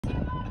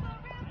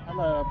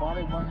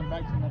everybody, welcome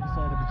back to an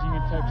episode of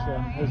Virginia Tech Show.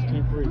 This is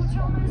King Priest.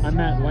 I'm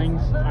at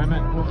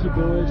Hokie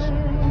Village,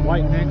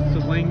 right next to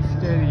Lang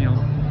Stadium,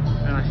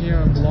 and I hear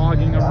him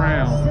vlogging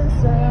around,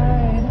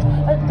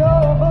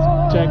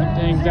 checking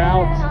things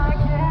out.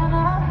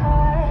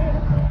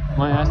 I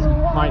might ask some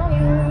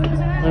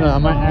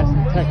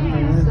tech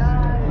fans.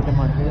 Look at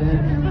my head.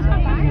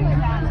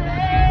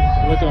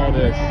 Look at all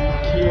this.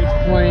 Kids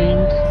playing.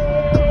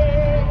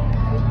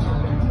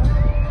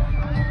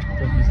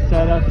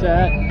 Setups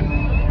at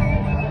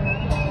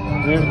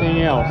and everything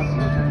else.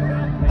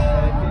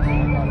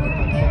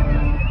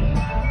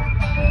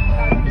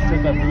 This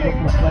is a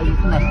beautiful place. This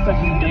is my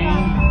second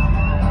game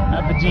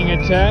at Virginia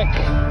Tech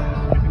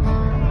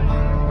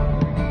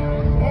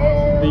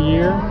the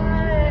year.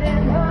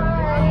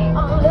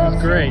 It's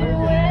great.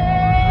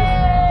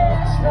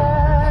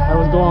 How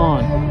was going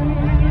on?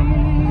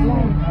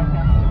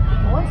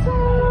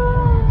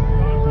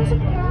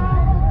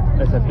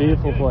 It's a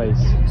beautiful place.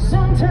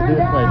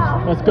 Beautiful place.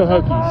 Let's go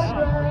Hokies.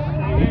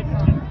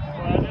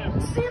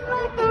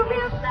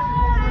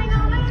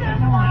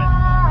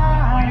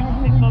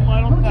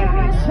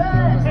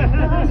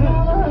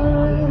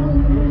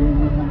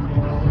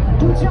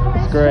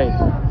 It's great.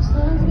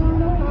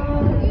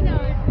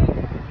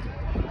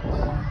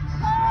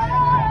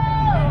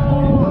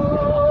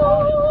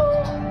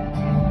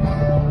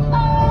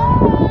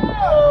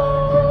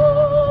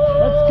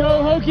 Let's go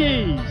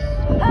Hokies.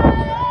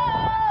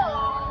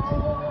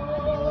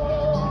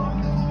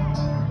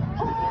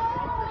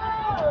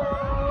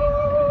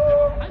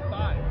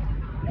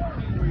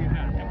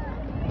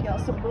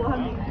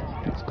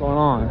 What's going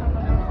on?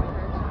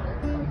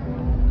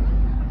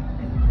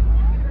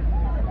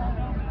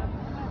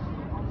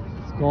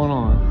 What's going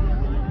on?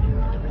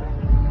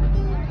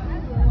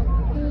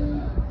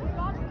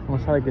 I'm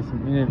gonna try to get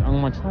some in.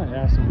 I'm gonna try to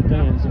ask some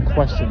fans some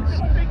questions.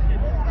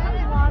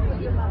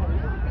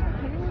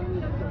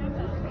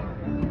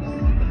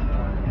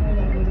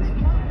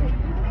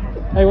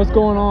 Hey, what's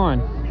going on?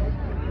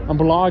 I'm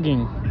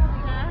vlogging.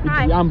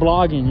 Hi. I'm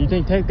vlogging. You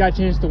think Tech got a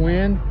chance to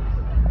win?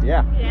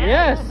 Yeah.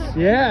 Yes.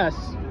 Yes.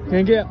 Can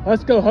I get?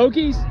 Let's go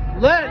Hokies.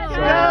 Let's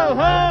go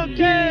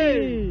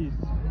Hokies.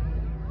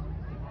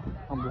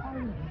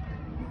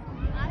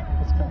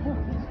 Let's go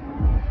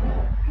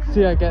Hokies.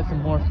 See, I got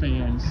some more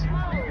fans.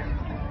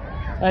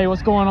 Hey,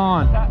 what's going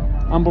on?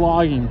 I'm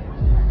vlogging.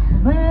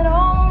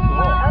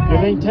 You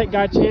think Tech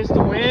got a chance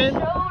to win?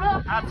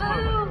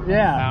 Absolutely.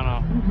 Yeah. I don't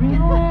know.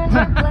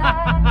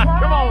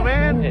 Come on,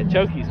 man. Yeah,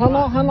 Hokies. How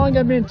long have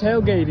you been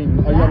tailgating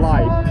of your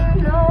life?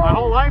 My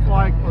whole life,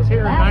 was here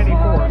in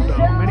 '94,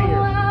 so many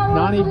years.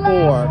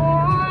 94.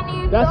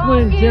 That's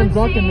when Jim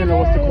Druckenmiller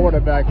was the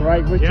quarterback,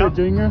 right? Richard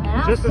Jr.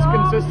 Just as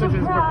consistent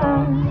as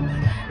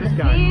this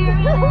guy.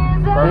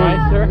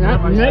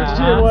 Next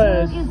year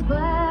was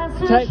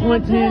Tech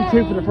went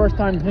 10-2 for the first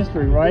time in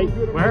history, right?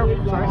 Where?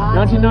 Sorry.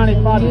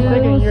 1995, the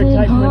second year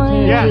Tech went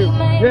 10-2. Yes.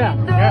 Yeah.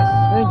 Yes.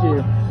 Thank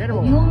you.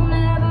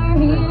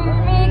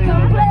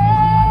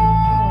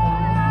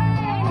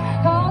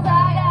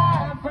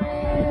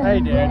 Hey,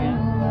 Daddy.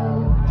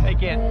 Hey,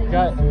 kid.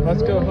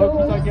 Let's go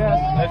Hokies, I guess.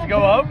 Let's go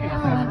Hokies.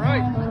 That's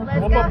right.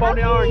 Whoop up on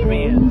the orange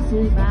men.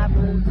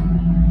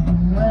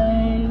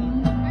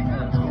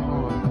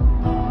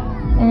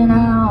 And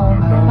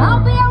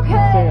I'll be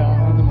okay. Say,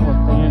 I'm the more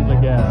fans, I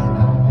guess.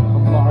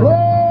 I'm vlogging.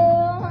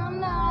 Well,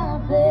 I'm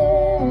out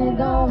there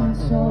going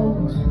so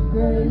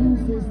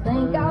graces.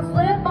 Think I'll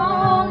slip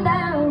on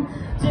down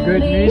to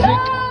Good the music.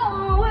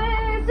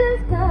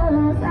 oasis,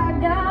 'cause I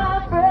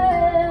got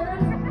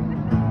friends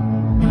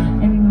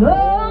in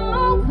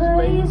low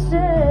places.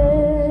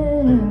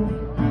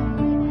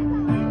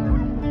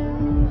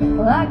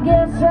 Well, I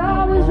guess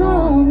I was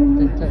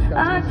wrong.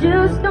 I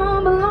just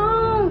don't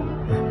belong.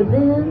 But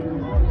then,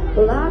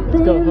 well, I've Let's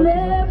go been Hokies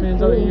left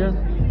fans over here.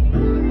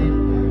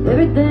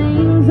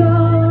 everything's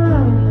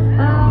alright.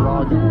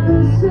 I'll Vlogging.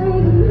 just say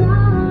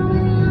goodnight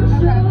and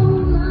show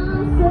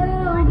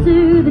myself to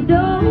the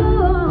door.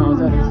 How's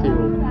that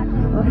feel?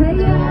 Oh,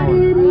 hey, I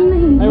didn't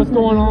mean Hey, what's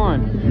going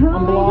on?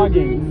 I'm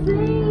vlogging.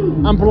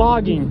 I'm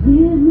vlogging.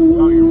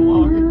 Oh, you're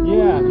vlogging?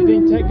 Yeah. You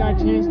think Tech got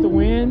a chance to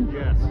win?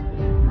 Yes.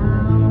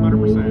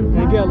 100%.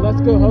 Can I get Let's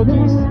go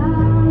Hokies?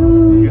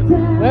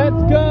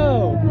 Let's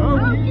go!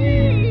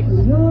 Hokies!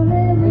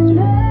 Thank you.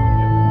 I'm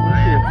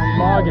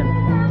vlogging.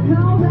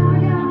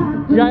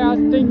 You guys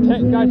think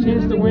Tech got a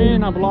chance to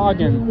win? I'm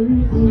vlogging.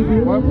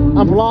 What?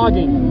 I'm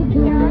vlogging.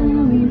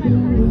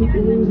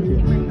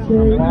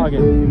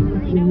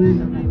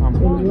 I'm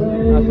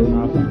vlogging. That's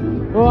enough.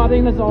 Well, I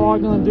think that's all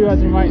I'm going to do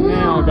as of right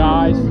now,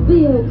 guys. I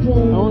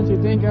want to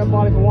thank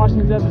everybody for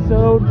watching this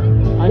episode.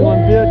 I'm going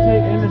to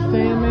videotape In the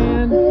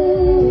Sandman.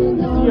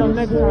 See you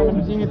next time on the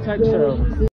Virginia Tech Show.